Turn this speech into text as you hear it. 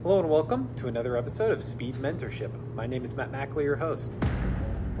Hello and welcome to another episode of Speed Mentorship. My name is Matt Mackley, your host.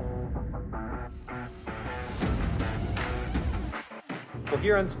 Well,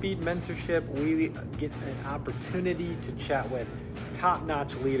 here on Speed Mentorship, we get an opportunity to chat with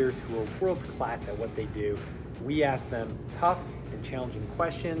top-notch leaders who are world-class at what they do. We ask them tough and challenging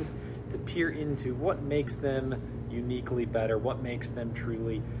questions to peer into what makes them uniquely better, what makes them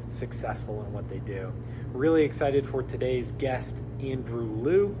truly successful in what they do. Really excited for today's guest, Andrew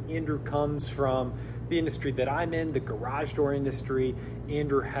Liu. Andrew comes from the industry that I'm in, the garage door industry.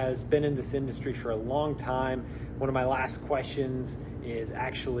 Andrew has been in this industry for a long time. One of my last questions is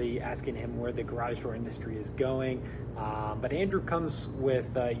actually asking him where the garage door industry is going. But Andrew comes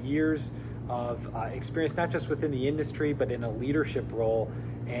with years of experience, not just within the industry, but in a leadership role,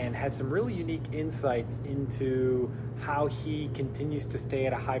 and has some really unique insights into how he continues to stay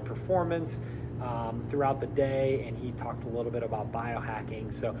at a high performance throughout the day, and he talks a little bit about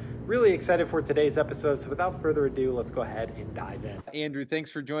biohacking. So really excited for today's episode. So without further ado, let's go ahead and dive in. Andrew, thanks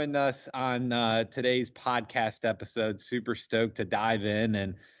for joining us on today's podcast episode. Super stoked to dive in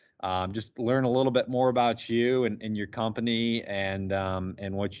and just learn a little bit more about you and your company and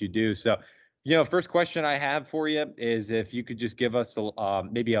what you do. So, first question I have for you is if you could just give us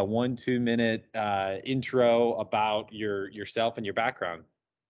maybe a 1-2 minute intro about yourself and your background.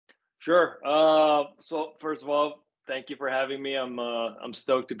 Sure. So first of all, thank you for having me. I'm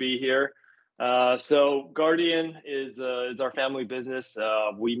stoked to be here. So Guardian is our family business.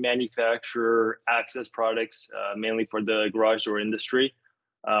 We manufacture access products mainly for the garage door industry.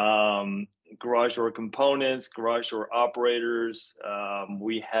 Garage door components, garage door operators.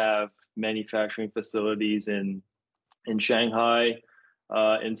 We have manufacturing facilities in Shanghai,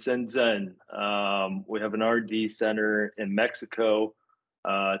 in Shenzhen. We have an R&D center in Mexico.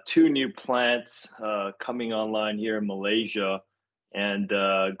 2 new plants coming online here in Malaysia, and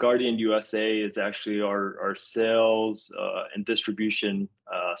Guardian USA is actually our sales and distribution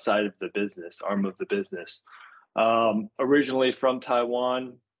side of the business, arm of the business. Originally from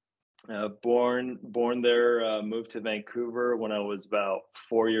Taiwan, born there, moved to Vancouver when I was about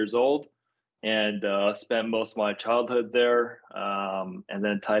 4 years old, and spent most of my childhood there, and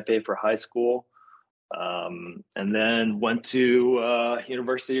then Taipei for high school. And then went to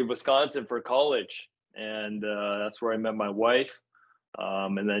University of Wisconsin for college, and that's where I met my wife.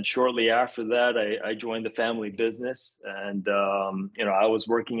 And then shortly after that, I joined the family business, and I was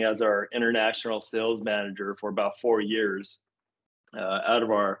working as our international sales manager for about 4 years out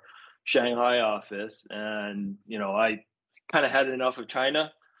of our Shanghai office. And I kind of had enough of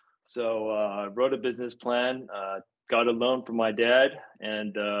China, so I wrote a business plan. Got a loan from my dad,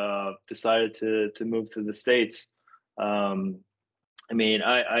 and decided to move to the States. I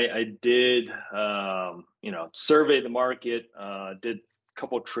did survey the market, did a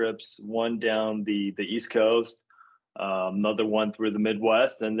couple trips, one down the East Coast, another one through the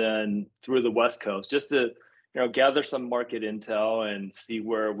Midwest, and then through the West Coast, just to gather some market intel and see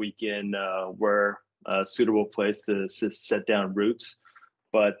where we can where a suitable place to set down roots.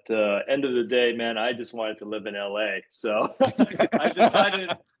 But end of the day, man, I just wanted to live in LA. So I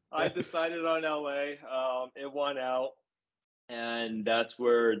decided on LA. It won out, and that's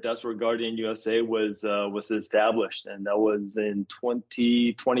where Guardian USA was established, and that was in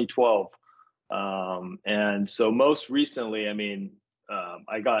 2012. And so most recently,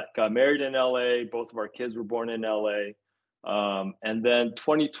 I got married in LA. Both of our kids were born in LA. And then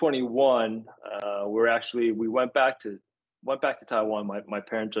 2021, we went back to Taiwan. My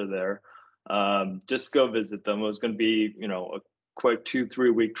parents are there. Just go visit them. It was going to be, a quick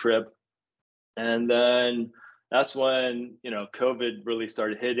 2-3 week trip. And then that's when, COVID really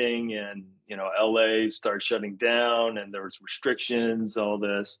started hitting, and, LA started shutting down, and there was restrictions, all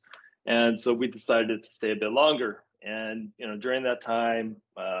this. And so we decided to stay a bit longer. And, during that time,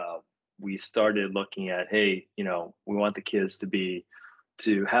 we started looking at, hey, we want the kids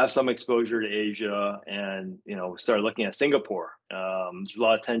to have some exposure to Asia, and we started looking at Singapore. There's a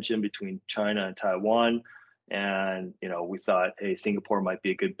lot of tension between China and Taiwan, and we thought, hey, Singapore might be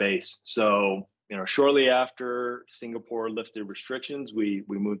a good base. So shortly after Singapore lifted restrictions, we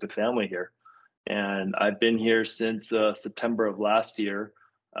moved the family here, and I've been here since September of last year.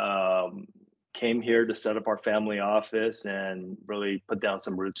 Came here to set up our family office and really put down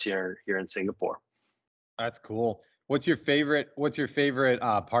some roots here in Singapore. That's cool. What's your favorite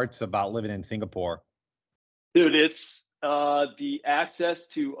parts about living in Singapore? Dude, it's the access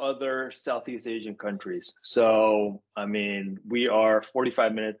to other Southeast Asian countries. So, we are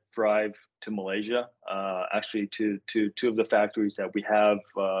 45-minute drive to Malaysia, actually to 2 of the factories that we have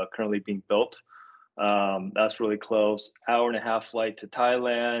currently being built. That's really close. Hour and a half flight to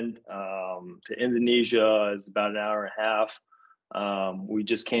Thailand. To Indonesia is about an hour and a half. We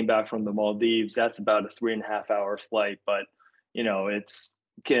just came back from the Maldives. That's about a 3.5 hour flight, but it's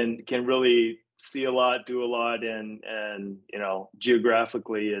can really see a lot, do a lot, and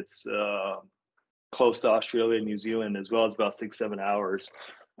geographically, it's close to Australia and New Zealand as well. It's about 6-7 hours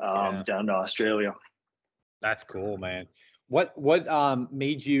Yeah. down to Australia. That's cool, man. What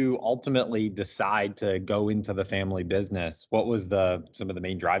made you ultimately decide to go into the family business? What was some of the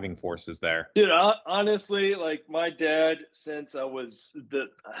main driving forces there? Dude, honestly, like my dad, since I was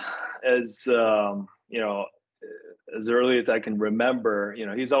as as early as I can remember,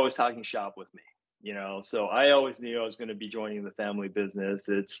 he's always talking shop with me. So I always knew I was going to be joining the family business.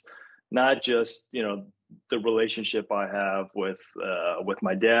 It's not just the relationship I have with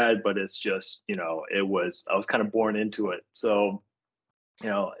my dad, but it's just I was kind of born into it. So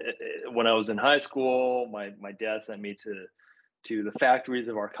when I was in high school, my dad sent me to the factories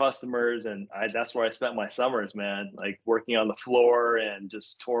of our customers, and that's where I spent my summers, man, like working on the floor and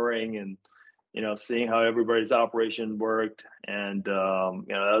just touring and seeing how everybody's operation worked. And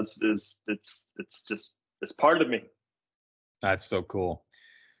it's part of me. That's so cool.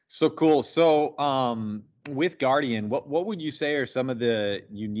 So cool. So with Guardian, what would you say are some of the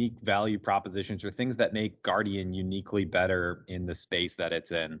unique value propositions or things that make Guardian uniquely better in the space that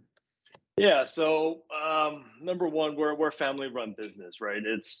it's in? Yeah. So number one, we're a family run business, right?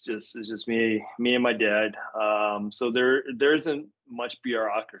 It's just me and my dad. So there isn't much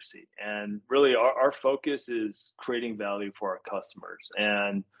bureaucracy, and really our focus is creating value for our customers.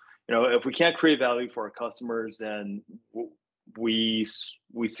 And if we can't create value for our customers, then we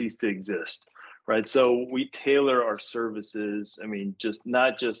cease to exist, right? So we tailor our services. I mean,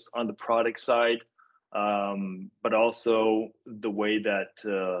 not just on the product side, but also the way that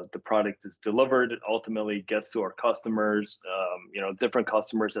the product is delivered ultimately gets to our customers. Different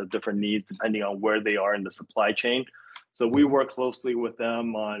customers have different needs depending on where they are in the supply chain. So we work closely with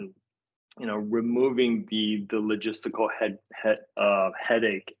them on, removing the logistical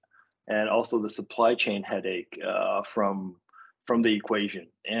headache, and also the supply chain headache from the equation.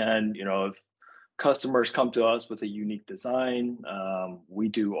 And if customers come to us with a unique design, we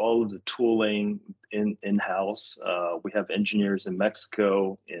do all of the tooling in-house. We have engineers in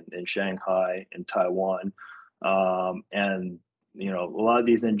Mexico, in Shanghai, in Taiwan, and a lot of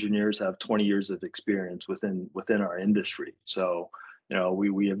these engineers have 20 years of experience within our industry. So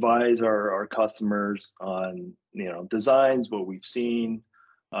we advise our customers on designs, what we've seen,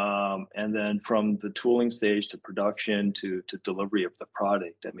 and then from the tooling stage to production to delivery of the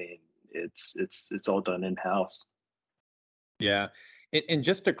product. I mean, it's all done in-house. Yeah. And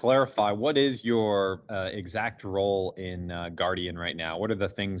just to clarify, what is your exact role in Guardian right now? What are the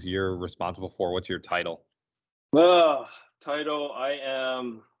things you're responsible for? What's your title? Title, I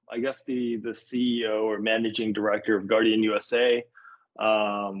am, I guess, the CEO or managing director of Guardian USA.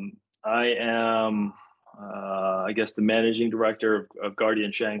 I am, I guess, the managing director of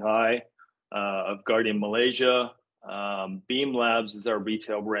Guardian Shanghai, of Guardian Malaysia. Beam Labs is our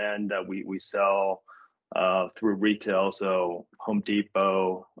retail brand that we sell through retail, so Home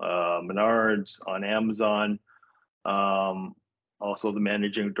Depot, Menards, on Amazon. Also the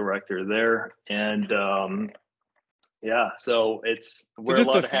managing director there, and yeah, so we're a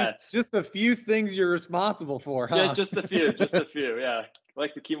lot of hats. Just a few things you're responsible for, huh? Just a few, Yeah, I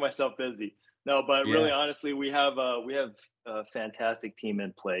like to keep myself busy. No, but really, honestly, we have a fantastic team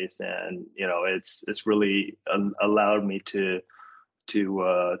in place, and it's really allowed me to do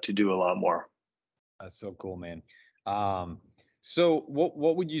a lot more. That's so cool, man. So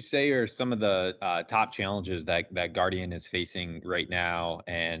what would you say are some of the top challenges that Guardian is facing right now,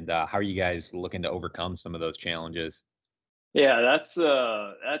 and how are you guys looking to overcome some of those challenges? Yeah, that's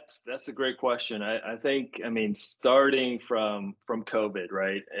a great question. I think, I mean, starting from COVID,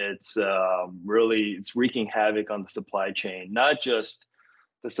 right? It's really wreaking havoc on the supply chain, not just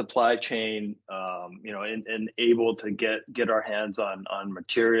the supply chain, and able to get our hands on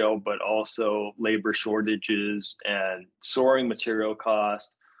material, but also labor shortages and soaring material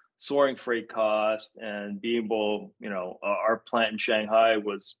cost, soaring freight cost, and being able, our plant in Shanghai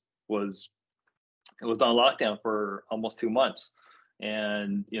was on lockdown for almost 2 months.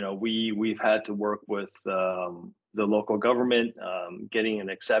 And we've had to work with the local government, getting an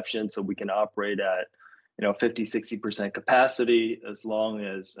exception so we can operate at 50-60% capacity. As long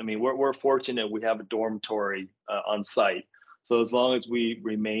as, I mean, we're fortunate we have a dormitory on site, so as long as we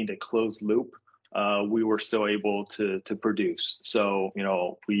remained a closed loop, we were still able to produce. So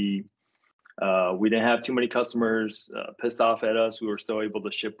we didn't have too many customers pissed off at us. We were still able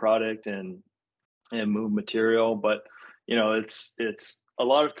to ship product, and and move material. But it's a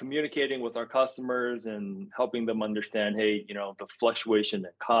lot of communicating with our customers and helping them understand, hey, the fluctuation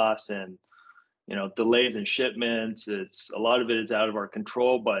in costs and delays in shipments. It's a lot of it is out of our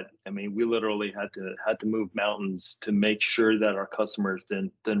control, but I mean, we literally had to move mountains to make sure that our customers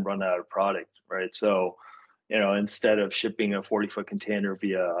didn't run out of product, right? So, instead of shipping a 40-foot container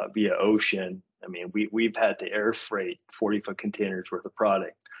via ocean, I mean, we've had to air freight 40-foot containers worth of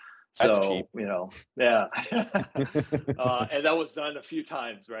product. That's cheap. So, yeah. And that was done a few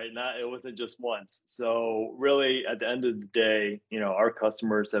times, right? It wasn't just once. So really at the end of the day, our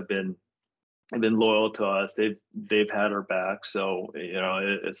customers have been loyal to us. They've had our back. So,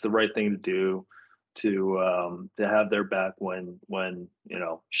 it's the right thing to do to have their back when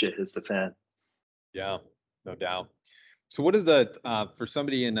shit hits the fan. Yeah, no doubt. So what is for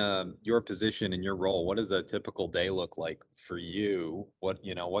somebody in your position, in your role, what does a typical day look like for you?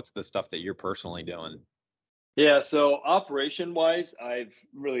 What's the stuff that you're personally doing? Yeah, so operation wise, I've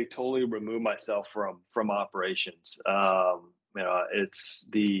really totally removed myself from operations. It's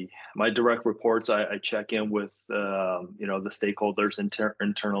my direct reports. I check in with the stakeholders,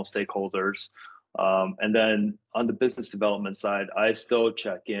 internal stakeholders, and then on the business development side, I still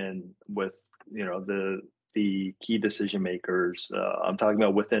check in with the key decision makers. I'm talking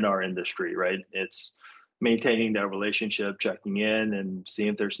about within our industry, right? It's maintaining that relationship, checking in, and seeing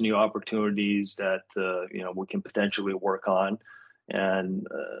if there's new opportunities that we can potentially work on. And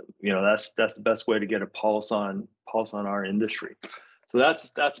that's the best way to get a pulse on our industry. So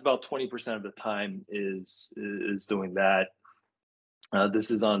that's about 20% of the time is doing that. This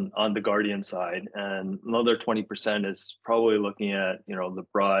is on the Guardian side, and another 20% is probably looking at the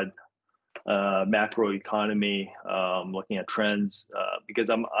broad macro economy, looking at trends, because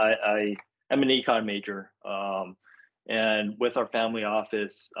I'm an econ major, and with our family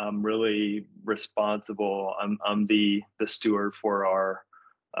office, I'm really responsible. I'm the steward for our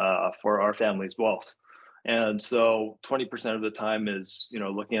family's wealth, and so 20% of the time is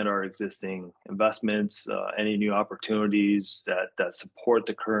looking at our existing investments, any new opportunities that support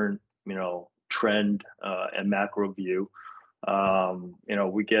the current trend and macro view.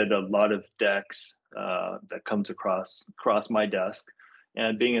 We get a lot of decks that comes across my desk,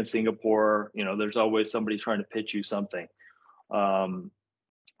 and being in Singapore, there's always somebody trying to pitch you something.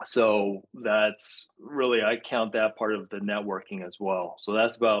 So that's really, I count that part of the networking as well. So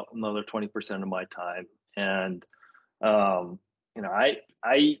that's about another 20% of my time. And I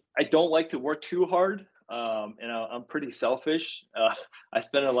don't like to work too hard. And I'm pretty selfish. I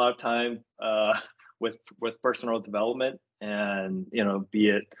spend a lot of time with personal development, and be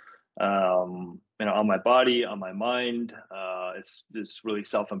it on my body, on my mind. It's just really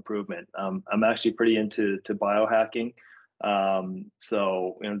self-improvement. I'm actually pretty into biohacking.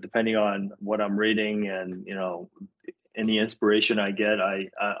 So depending on what I'm reading and any inspiration I get,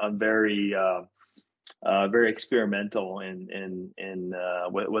 I'm very experimental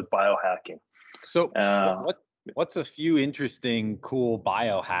with biohacking. So what's a few interesting, cool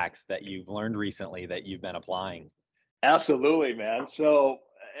biohacks that you've learned recently that you've been applying? Absolutely, man. So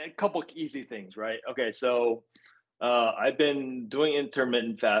a couple easy things, right? Okay, so I've been doing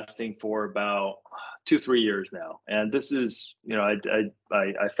intermittent fasting for about 2-3 years now, and this is I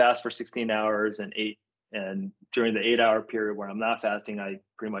fast for 16 hours and during the 8-hour period where I'm not fasting, I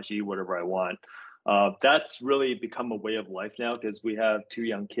pretty much eat whatever I want. That's really become a way of life now because we have 2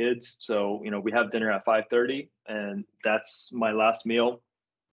 young kids. So we have dinner at 5:30, and that's my last meal,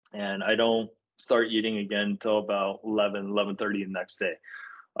 and I don't start eating again until about 11:30 the next day.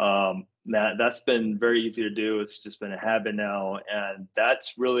 That's been very easy to do. It's just been a habit now, and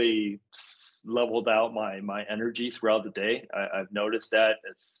that's really leveled out my energy throughout the day. I've noticed that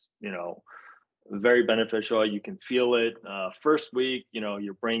it's very beneficial. You can feel it. First week,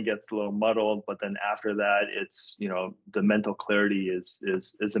 your brain gets a little muddled, but then after that, it's the mental clarity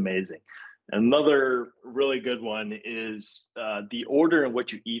is amazing. Another really good one is the order in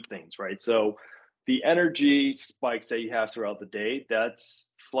which you eat things, right? So the energy spikes that you have throughout the day,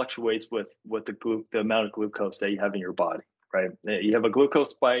 that's fluctuates with the amount of glucose that you have in your body, right? You have a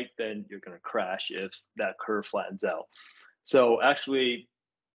glucose spike, then you're going to crash if that curve flattens out. So actually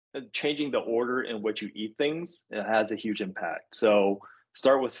changing the order in which you eat things, it has a huge impact. So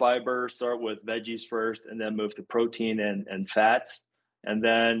start with fiber, start with veggies first, and then move to protein and fats, and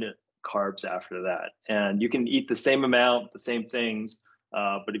then carbs after that. And you can eat the same amount, the same things,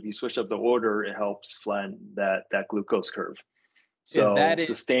 but if you switch up the order, it helps flatten that glucose curve. So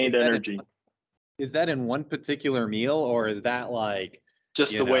sustained energy. Is that in one particular meal, or is that like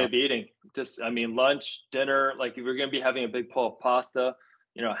just the way of eating? Just, I mean, lunch, dinner, like if you're going to be having a big bowl of pasta,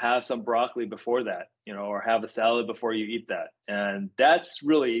 have some broccoli before that, or have a salad before you eat that. And that's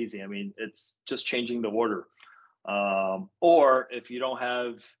really easy. I mean, it's just changing the order. Or if you don't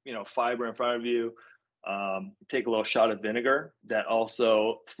have, fiber in front of you, take a little shot of vinegar. That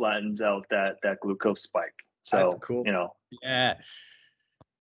also flattens out that glucose spike. That's So, cool. Yeah.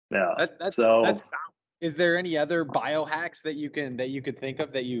 Yeah. That's is there any other biohacks that you could think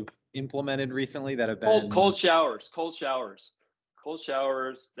of that you've implemented recently that have been cold showers.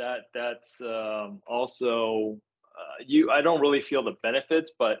 That's also I don't really feel the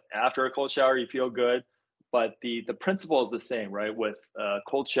benefits, but after a cold shower you feel good. But the principle is the same, right? With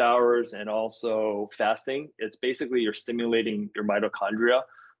cold showers and also fasting, it's basically you're stimulating your mitochondria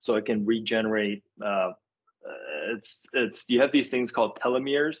so it can regenerate. It's you have these things called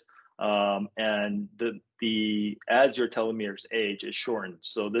telomeres, and the as your telomeres age, it shortens.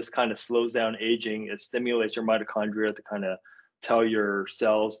 So this kind of slows down aging. It stimulates your mitochondria to kind of tell your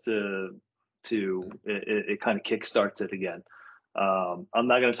cells it kind of kickstarts it again. I'm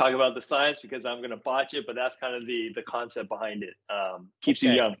not going to talk about the science because I'm going to botch it, but that's kind of the concept behind it. Keeps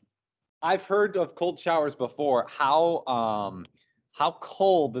you young. I've heard of cold showers before. How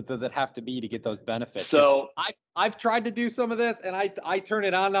cold does it have to be to get those benefits? So I've tried to do some of this, and I turn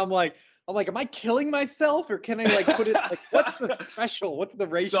it on, and I'm like, am I killing myself, or can I put it? What's the threshold? What's the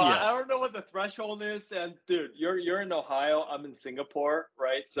ratio? So I don't know what the threshold is. And dude, you're in Ohio. I'm in Singapore,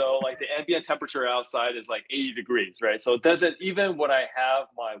 right? So the ambient temperature outside is 80 degrees, right? So it doesn't, even when I have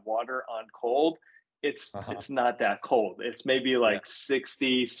my water on cold, it's not that cold. It's maybe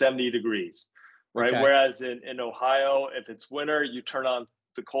 60, 70 degrees, right? Okay. Whereas in Ohio, if it's winter, you turn on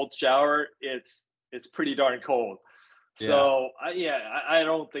the cold shower, it's pretty darn cold. So I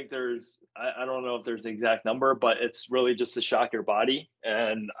don't think I don't know if there's an exact number, but it's really just to shock your body,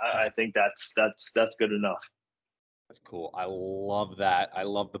 and I think that's good enough. That's cool. I love that. I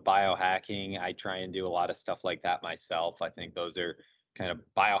love the biohacking. I try and do a lot of stuff like that myself. I think those are kind of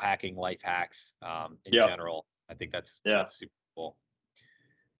biohacking life hacks in general. I think that's super cool.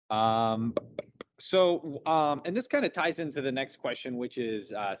 And this kind of ties into the next question, which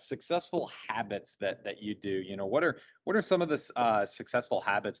is successful habits that you do. What are some of the successful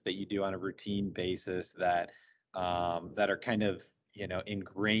habits that you do on a routine basis that are kind of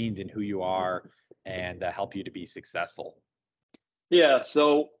ingrained in who you are and help you to be successful? Yeah.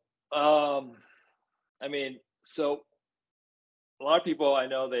 So, so a lot of people I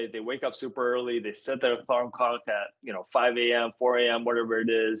know, they wake up super early. They set their alarm clock at 5 a.m., 4 a.m., whatever it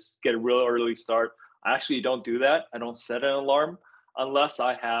is. Get a real early start. I actually don't do that. I don't set an alarm unless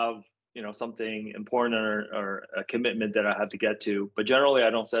I have something important or a commitment that I have to get to. But generally, I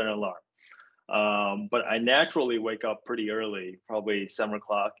don't set an alarm. But I naturally wake up pretty early, probably 7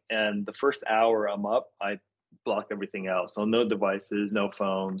 o'clock. And the first hour I'm up, I block everything out. So no devices, no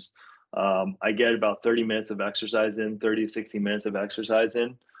phones. I get about 30 minutes of exercise in, 30 to 60 minutes of exercise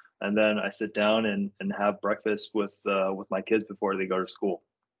in. And then I sit down and have breakfast with my kids before they go to school.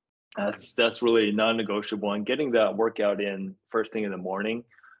 That's really non-negotiable. And getting that workout in first thing in the morning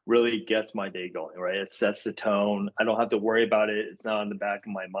really gets my day going, right? It sets the tone. I don't have to worry about it. It's not in the back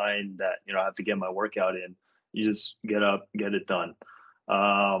of my mind that, I have to get my workout in. You just get up, get it done.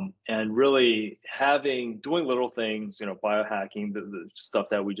 And really doing little things, biohacking, the stuff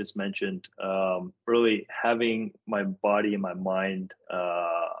that we just mentioned, really having my body and my mind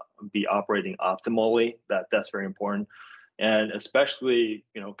be operating optimally. That's very important. And especially,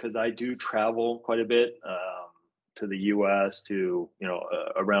 because I do travel quite a bit to the US, to,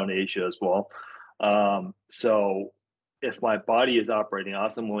 around Asia as well. So if my body is operating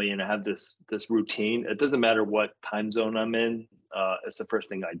optimally and I have this routine, it doesn't matter what time zone I'm in. It's the first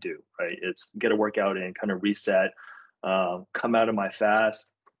thing I do, right? It's get a workout in, kind of reset, come out of my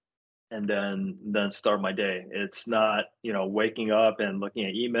fast, and then start my day. It's not, waking up and looking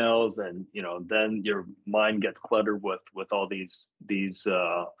at emails and, then your mind gets cluttered with all these things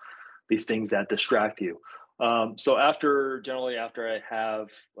that distract you. So generally after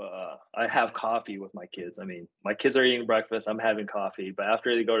I have coffee with my kids. I mean, my kids are eating breakfast, I'm having coffee, but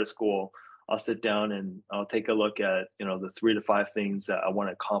after they go to school, I'll sit down and I'll take a look at, the 3 to 5 things that I want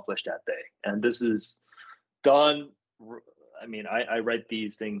to accomplish that day. And this is done. I mean, I write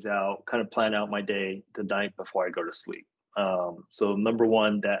these things out, kind of plan out my day the night before I go to sleep. So number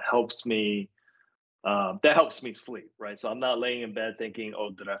one, that helps me sleep, right? So I'm not laying in bed thinking,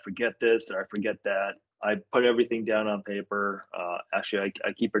 oh, did I forget this? Did I forget that? I put everything down on paper. Actually,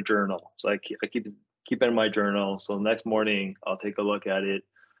 I keep a journal. So I keep it in my journal. So the next morning I'll take a look at it.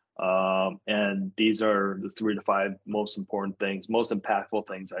 And these are the 3 to 5 most important things, most impactful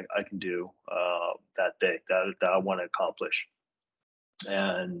things I can do that day that I want to accomplish.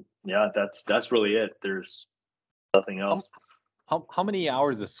 And yeah, that's really it. There's nothing How, else. how many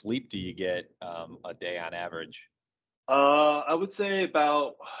hours of sleep do you get a day on average? I would say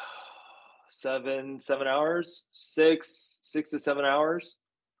about 7 hours, 6 to 7 hours.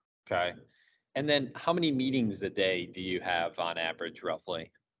 Okay. And then how many meetings a day do you have on average,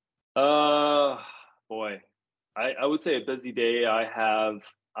 roughly? Uh, Boy, I would say a busy day. I'm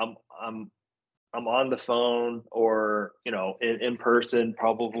I'm I'm on the phone or in person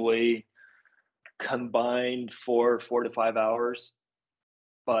probably combined for 4 to 5 hours.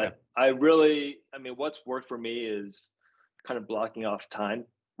 Okay. But I mean, what's worked for me is kind of blocking off time,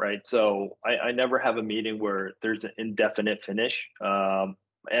 right? So I never have a meeting where there's an indefinite finish. And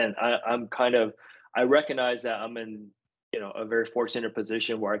I'm kind of, I recognize that I'm in, a very fortunate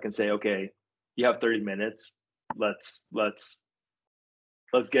position where I can say, okay, you have 30 minutes. Let's let's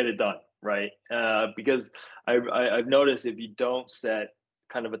get it done, right? Because I've noticed if you don't set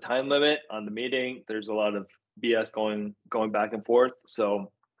kind of a time limit on the meeting, there's a lot of BS going back and forth.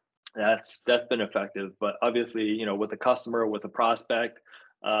 So that's been effective. But obviously, with a customer, with a prospect,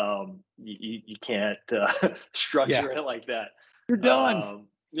 you can't Yeah. structure it like that. You're done.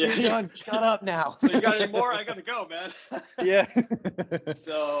 Yeah, You're yeah. done. Shut up now. So you got any more? I gotta go, man. Yeah.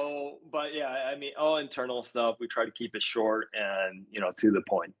 So, but yeah, I mean, all internal stuff. We try to keep it short and to the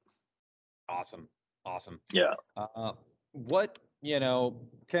point. Awesome. Awesome. Yeah. What,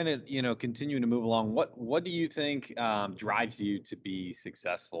 kind of, continuing to move along, what do you think drives you to be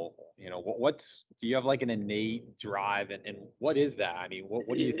successful? Do you have like an innate drive and what is that? I mean, what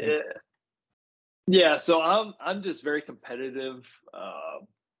do you think? Yeah, so I'm just very competitive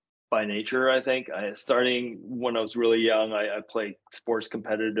by nature. I think starting when I was really young, I played sports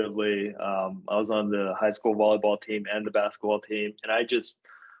competitively. I was on the high school volleyball team and the basketball team, and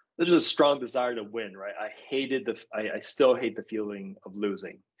there's a strong desire to win. Right, I still hate the feeling of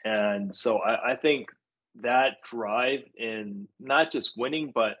losing, and so I think that drive in not just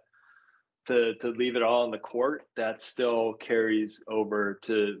winning, but to leave it all on the court, that still carries over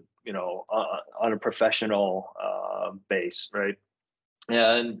to on a professional base, right?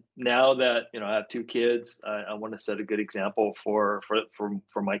 And now that I have two kids, I want to set a good example for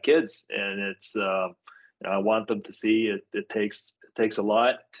my kids, and it's I want them to see it takes a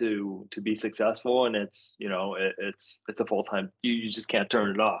lot to be successful, and it's a full time. You just can't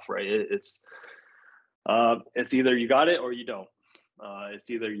turn it off, right? It's either you got it or you don't. It's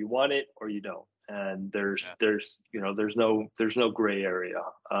either you want it or you don't, and Yeah. there's no gray area.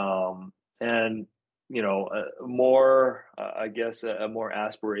 And more I guess a more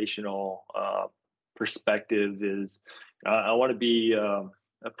aspirational perspective is I want to be a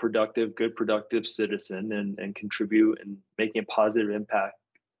good productive citizen and contribute and making a positive impact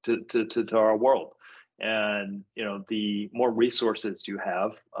to our world. And the more resources you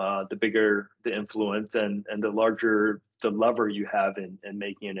have, the bigger the influence and the larger the lever you have in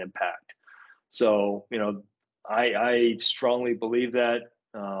making an impact. So I strongly believe that,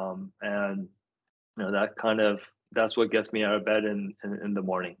 and that's what gets me out of bed in the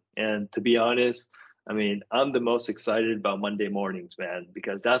morning. And to be honest, I mean, I'm the most excited about Monday mornings, man,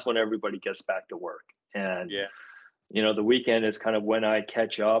 because that's when everybody gets back to work. And Yeah. the weekend is kind of when I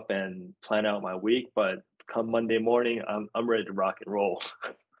catch up and plan out my week. But come Monday morning, I'm ready to rock and roll.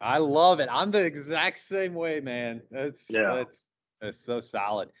 I love it. I'm the exact same way, man. That's Yeah. that's that's so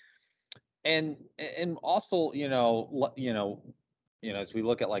solid. And also, as we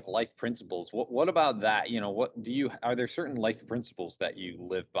look at like life principles, what about that? Are there certain life principles that you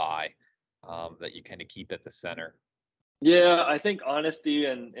live by, that you kind of keep at the center? Yeah, I think honesty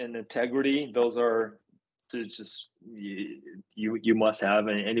and integrity, those are just you must have,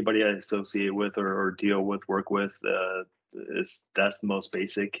 and anybody I associate with or deal with, work with, is that's the most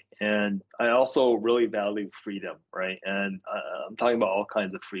basic. And I also really value freedom, right? And I'm talking about all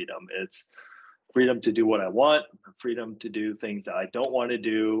kinds of freedom. It's freedom to do what I want, freedom to do things that I don't want to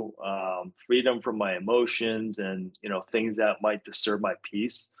do, freedom from my emotions and things that might disturb my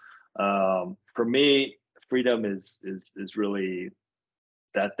peace. For me, freedom is really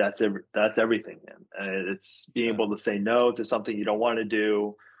that's everything, man. It's being Yeah. able to say no to something you don't want to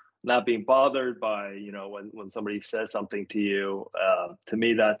do, not being bothered by when somebody says something to you. To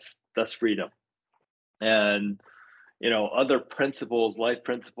me, that's freedom. And other principles, life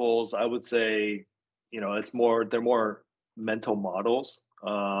principles, I would say, they're more mental models,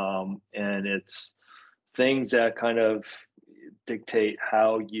 and it's things that kind of dictate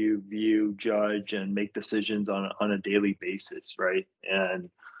how you view, judge, and make decisions on a daily basis, right? And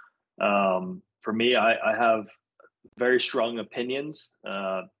for me, I have very strong opinions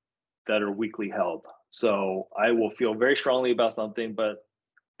that are weakly held. So I will feel very strongly about something, but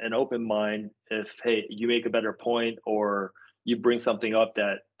an open mind if, hey, you make a better point, or you bring something up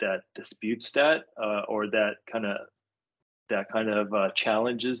that disputes that, or that kind of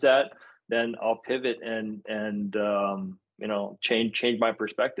challenges that, then I'll pivot and change my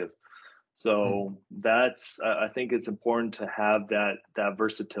perspective. Mm. So I think it's important to have that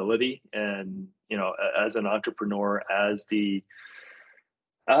versatility, and as an entrepreneur, as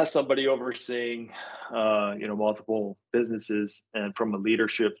somebody overseeing multiple businesses, and from a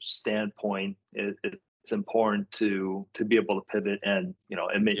leadership standpoint, it's important to be able to pivot and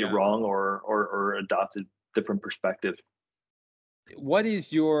admit you're Yeah. wrong, or adopt a different perspective. What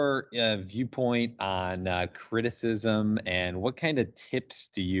is your viewpoint on criticism, and what kind of tips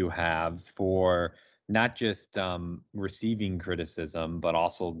do you have for not just receiving criticism, but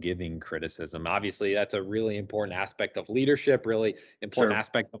also giving criticism? Obviously, that's a really important aspect of leadership, really important Sure.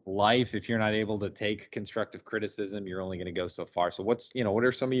 aspect of life. If you're not able to take constructive criticism, you're only going to go so far. So, what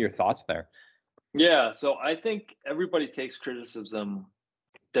are some of your thoughts there? Yeah, so I think everybody takes criticism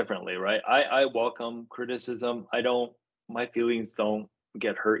differently, right? I welcome criticism. I don't My feelings don't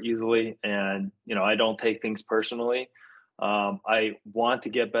get hurt easily, and I don't take things personally. I want to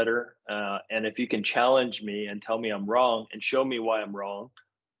get better, and if you can challenge me and tell me I'm wrong and show me why I'm wrong,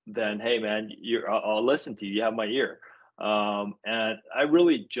 then hey, man, I'll listen to you. You have my ear. And I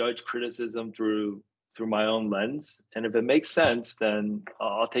really judge criticism through my own lens, and if it makes sense, then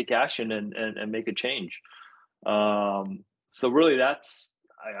I'll take action and make a change. So really, that's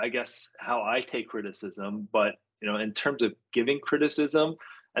I guess how I take criticism. But in terms of giving criticism,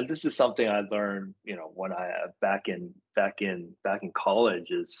 and this is something I learned, when I back in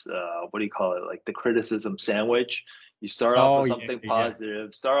college, is what do you call it? Like the criticism sandwich. You Oh, yeah, yeah.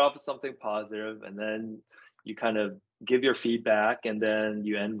 start off with something positive, and then you kind of give your feedback, and then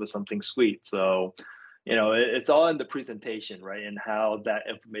you end with something sweet. So it's all in the presentation, right, and how that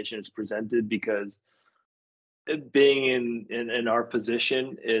information is presented. Because being in our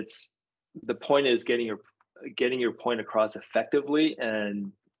position, it's the point is getting your point across effectively,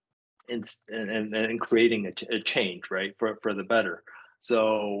 and creating a change, right, for the better.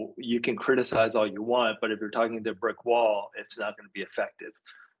 So you can criticize all you want, but if you're talking to a brick wall, it's not going to be effective.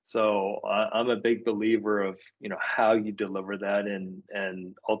 So I'm a big believer of how you deliver that,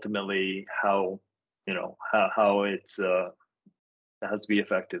 and ultimately how it has to be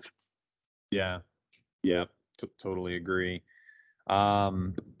effective. Yeah, yeah, totally agree.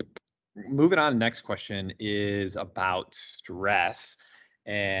 Um, Moving on, next question is about stress.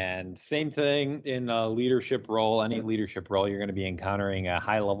 And same thing in a leadership role, any leadership role, you're going to be encountering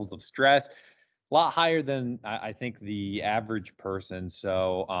high levels of stress, a lot higher than I think the average person.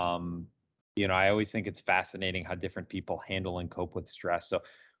 So, I always think it's fascinating how different people handle and cope with stress. So,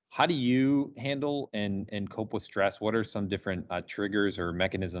 how do you handle and cope with stress? What are some different triggers or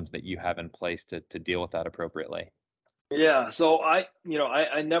mechanisms that you have in place to deal with that appropriately? Yeah, so I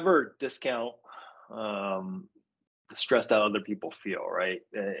never discount um, the stress that other people feel, right?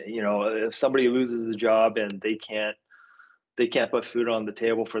 If somebody loses a job and they can't put food on the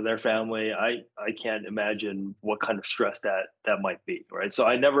table for their family, I can't imagine what kind of stress that might be, right? So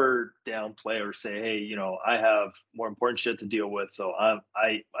I never downplay or say, hey, I have more important shit to deal with, so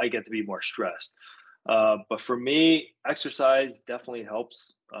I get to be more stressed. But for me, exercise definitely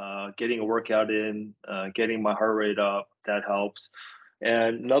helps. Getting a workout in, getting my heart rate up, that helps.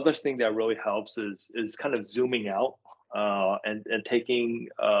 And another thing that really helps is kind of zooming out, and taking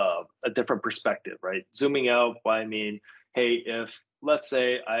a different perspective, right? Zooming out by, I mean, hey, if let's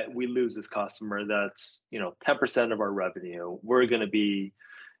say we lose this customer, that's 10% of our revenue, we're going to be,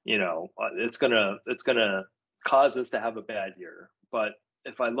 it's gonna cause us to have a bad year. But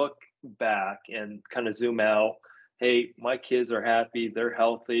if I look back and kind of zoom out, hey, my kids are happy, they're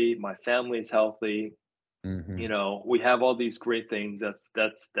healthy, my family's healthy. Hmm. We have all these great things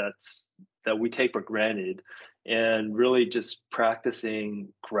that we take for granted, and really just practicing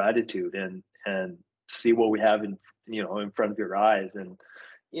gratitude, and see what we have in front of your eyes. And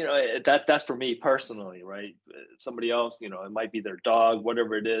that's for me personally, right? Somebody else, it might be their dog,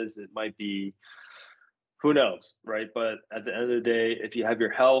 whatever it is, it might be, who knows, right? But at the end of the day, if you have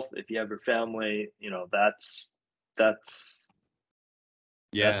your health, if you have your family, that's that's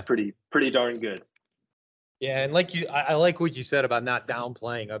Yeah. pretty darn good. Yeah, and like I like what you said about not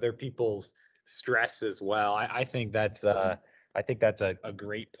downplaying other people's stress as well. I think that's a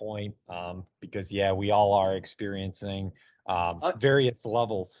great point, because yeah, we all are experiencing I, various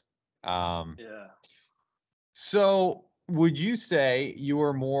levels. Um, yeah. so Would you say you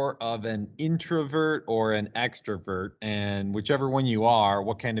are more of an introvert or an extrovert? And whichever one you are,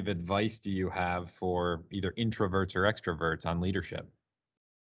 what kind of advice do you have for either introverts or extroverts on leadership?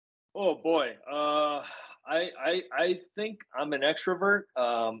 Oh boy, I think I'm an extrovert.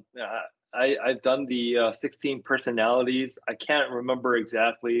 I've done the 16 personalities. I can't remember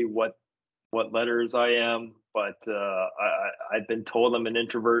exactly what letters I am, but I've been told I'm an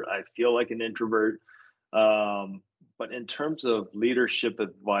introvert. I feel like an introvert. Um, but in terms of leadership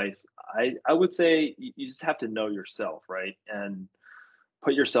advice, I would say you just have to know yourself, right? And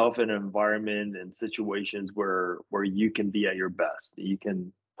put yourself in an environment and situations where you can be at your best. You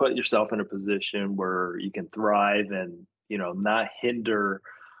can put yourself in a position where you can thrive and not hinder,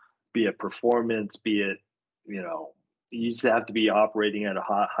 be it performance, be it you know you just have to be operating at a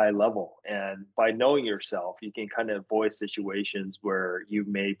high level. And by knowing yourself, you can kind of avoid situations where you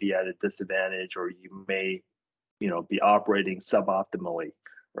may be at a disadvantage or you may be operating suboptimally,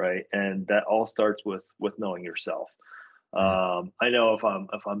 right? And that all starts with knowing yourself. Mm. I know if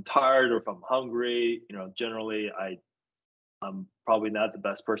I'm tired or if I'm hungry, generally I'm probably not the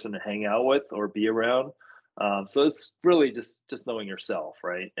best person to hang out with or be around. So it's really just knowing yourself,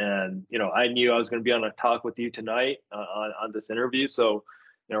 right? And I knew I was going to be on a talk with you tonight on this interview, so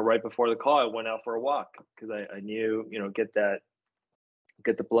right before the call, I went out for a walk because I knew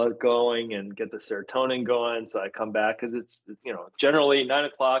get the blood going and get the serotonin going. So I come back because it's generally 9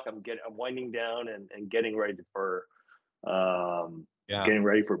 o'clock. I'm winding down and Yeah. getting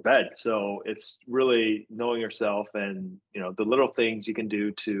ready for bed. So it's really knowing yourself and the little things you can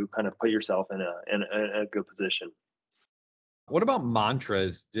do to kind of put yourself in a good position. What about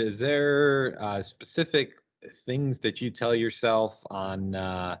mantras? Is there specific things that you tell yourself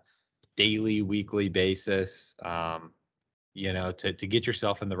on daily, weekly basis? To get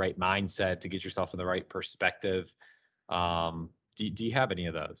yourself in the right mindset, to get yourself in the right perspective. Do you have any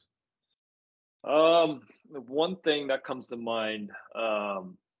of those? The one thing that comes to mind,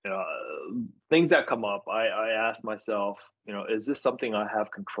 things that come up, I ask myself, is this something I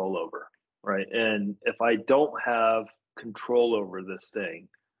have control over, right? And if I don't have control over this thing,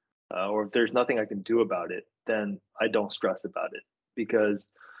 or if there's nothing I can do about it, then I don't stress about it. Because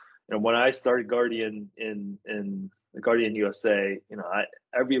when I started Guardian in the Guardian USA,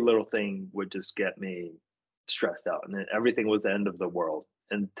 every little thing would just get me stressed out, and then everything was the end of the world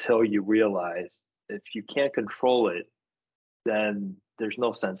until you realize if you can't control it, then there's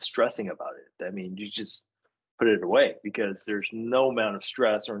no sense stressing about it. I mean, you just put it away because there's no amount of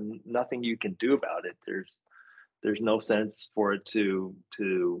stress or nothing you can do about it. There's no sense for it to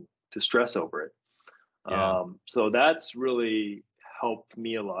stress over it. Yeah. So that's really helped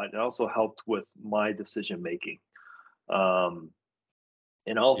me a lot. It also helped with my decision making. Um,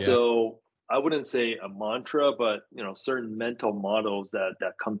 and Yeah. also, I wouldn't say a mantra, but certain mental models that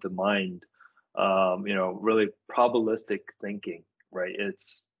come to mind. Really probabilistic thinking, right?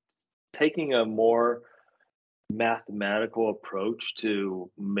 It's taking a more mathematical approach to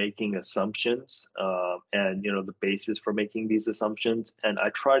making assumptions, and the basis for making these assumptions. And I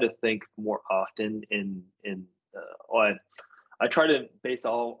try to think more often I try to base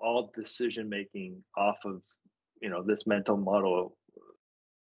all decision making off of this mental model,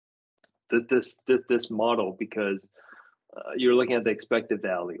 this model, because you're looking at the expected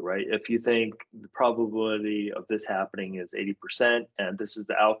value, right? If you think the probability of this happening is 80% and this is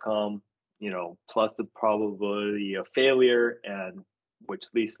the outcome, plus the probability of failure, and which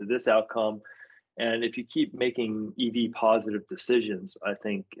leads to this outcome. And if you keep making EV positive decisions, I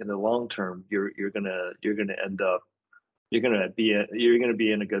think in the long term, you're gonna end up you're gonna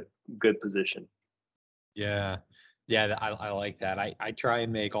be in a good position. Yeah. Yeah. I like that. I try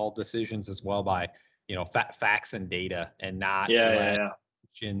and make all decisions as well by, facts and data and not Yeah, yeah, let yeah.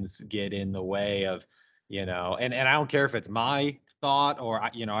 emotions get in the way of, and I don't care if it's my thought or,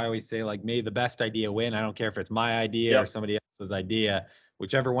 I always say like, may the best idea win. I don't care if it's my idea or Yep, somebody else's idea,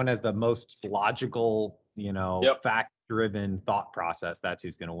 whichever one has the most logical, yep. fact driven thought process, that's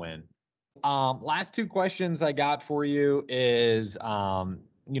who's going to win. Last two questions I got for you is,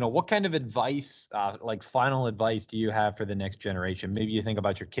 what kind of advice, like final advice, do you have for the next generation? Maybe you think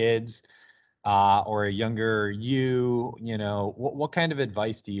about your kids, or a younger you. What kind of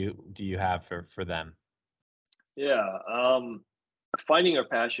advice do you have for them? Yeah. Finding a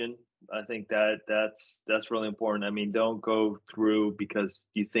passion. I think that's really important. I mean, don't go through because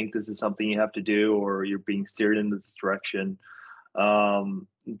you think this is something you have to do or you're being steered in this direction.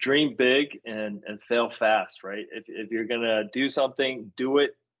 Dream big and fail fast, right? If you're gonna do something, do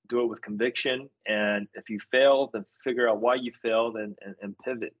it with conviction. And if you fail, then figure out why you failed and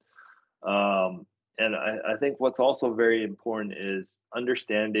pivot. I think what's also very important is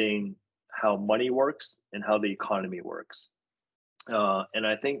understanding how money works and how the economy works. And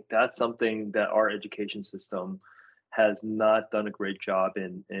I think that's something that our education system has not done a great job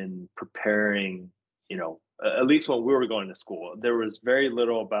in preparing. At least when we were going to school, there was very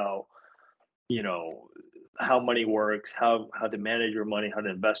little about you know how money works, how to manage your money, how to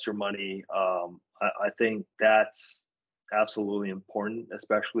invest your money. I think that's absolutely important,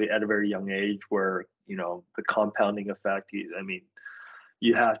 especially at a very young age, where the compounding effect. I mean,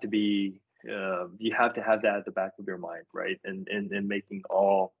 you have to be you have to have that at the back of your mind, right? And making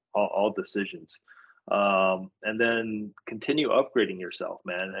all decisions, and then continue upgrading yourself,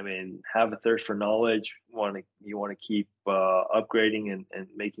 man. I mean, have a thirst for knowledge. You want to keep upgrading and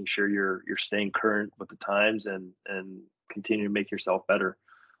making sure you're staying current with the times, and continue to make yourself better.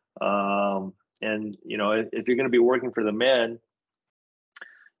 And if you're going to be working for the man,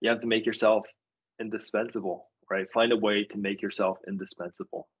 you have to make yourself indispensable, right? Find a way to make yourself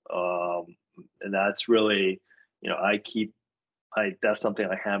indispensable. And that's really, that's something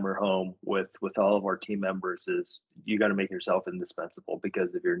I hammer home with all of our team members is you got to make yourself indispensable,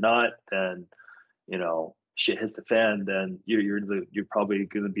 because if you're not, then, shit hits the fan, then you're probably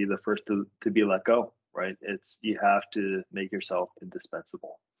going to be the first to be let go, right? You have to make yourself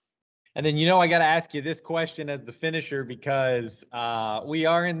indispensable. And then, I got to ask you this question as the finisher, because we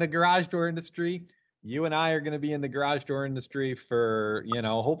are in the garage door industry. You and I are going to be in the garage door industry for,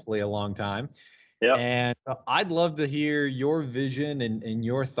 hopefully a long time. Yeah. And I'd love to hear your vision and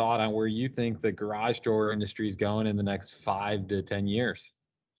your thought on where you think the garage door industry is going in the next 5 to 10 years.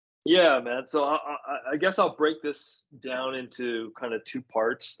 Yeah, man. So I guess I'll break this down into kind of two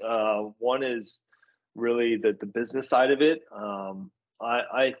parts. One is really the business side of it.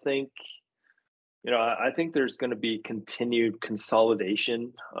 I think there's going to be continued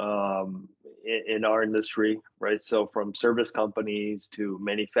consolidation in our industry, right? So from service companies to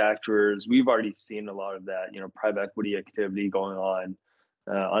manufacturers, we've already seen a lot of that, private equity activity going on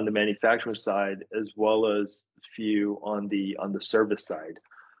the manufacturing side, as well as few on the service side.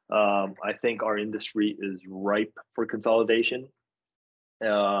 I think our industry is ripe for consolidation.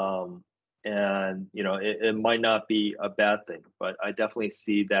 And it might not be a bad thing, but I definitely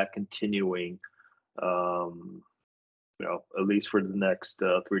see that continuing, at least for the next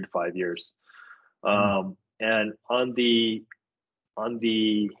 3 to 5 years. And on the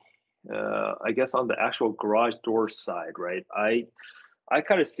I guess on the actual garage door side, right? I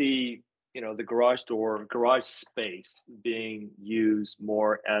kind of see the garage space being used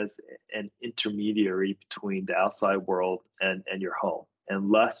more as an intermediary between the outside world and your home,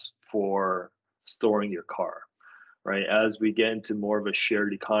 and less for storing your car, right? As we get into more of a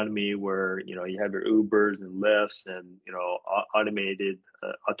shared economy where you have your Ubers and Lyfts and automated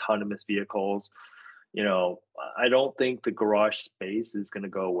autonomous vehicles, I don't think the garage space is going to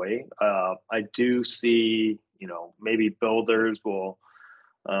go away. I do see maybe builders will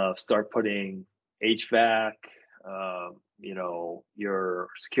start putting HVAC, your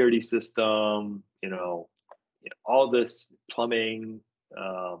security system, all this plumbing,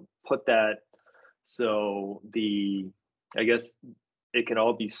 put that so I guess it can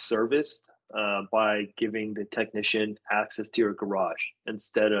all be serviced by giving the technician access to your garage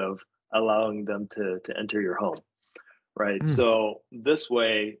instead of allowing them to enter your home, right? So this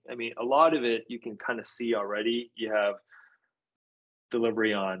way, I mean, a lot of it you can kind of see already. You have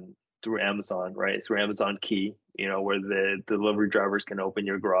delivery through Amazon, right? Through Amazon Key, where the delivery drivers can open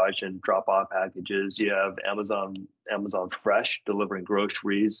your garage and drop off packages. You have Amazon Fresh delivering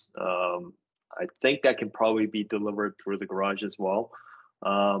groceries. I think that can probably be delivered through the garage as well.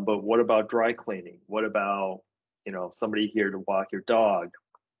 But what about dry cleaning? What about, somebody here to walk your dog,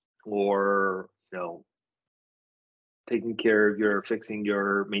 or, taking care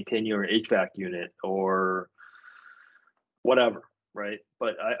of maintaining your HVAC unit or whatever, right?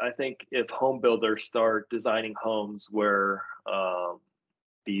 But I think if home builders start designing homes where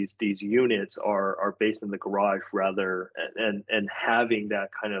these units are based in the garage rather, and having that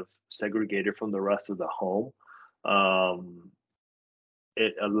kind of segregated from the rest of the home,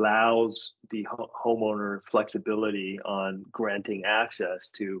 it allows the homeowner flexibility on granting access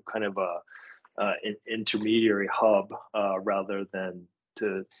to kind of an intermediary hub rather than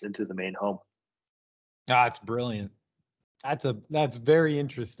into the main home. That's brilliant. That's very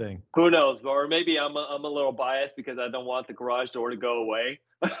interesting. Who knows? Or maybe I'm a little biased because I don't want the garage door to go away.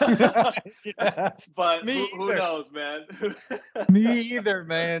 But who knows, man? Me either,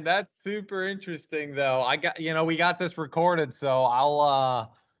 man. That's super interesting, though. We got this recorded, so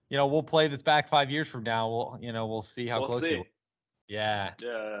I'll, we'll play this back 5 years from now. We'll see how close you are. Yeah.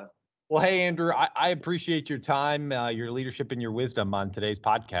 Yeah. Well, hey, Andrew, I appreciate your time, your leadership, and your wisdom on today's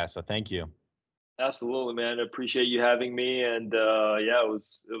podcast. So thank you. Absolutely, man. I appreciate you having me. And yeah, it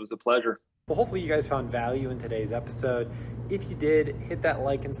was a pleasure. Well, hopefully you guys found value in today's episode. If you did, hit that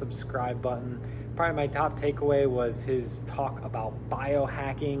like and subscribe button. Probably my top takeaway was his talk about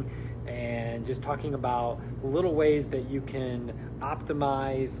biohacking and just talking about little ways that you can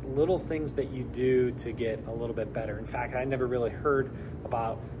optimize little things that you do to get a little bit better. In fact, I never really heard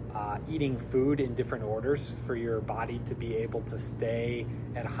about eating food in different orders for your body to be able to stay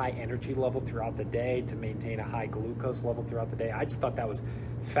at a high energy level throughout the day, to maintain a high glucose level throughout the day. I just thought that was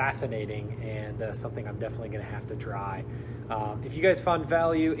fascinating and something I'm definitely going to have to try. If you guys found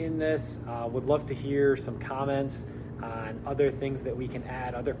value in this, would love to hear some comments on other things that we can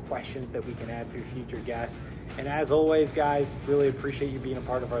add, other questions that we can add for future guests. And as always, guys, really appreciate you being a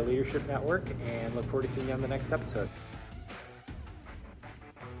part of our leadership network and look forward to seeing you on the next episode.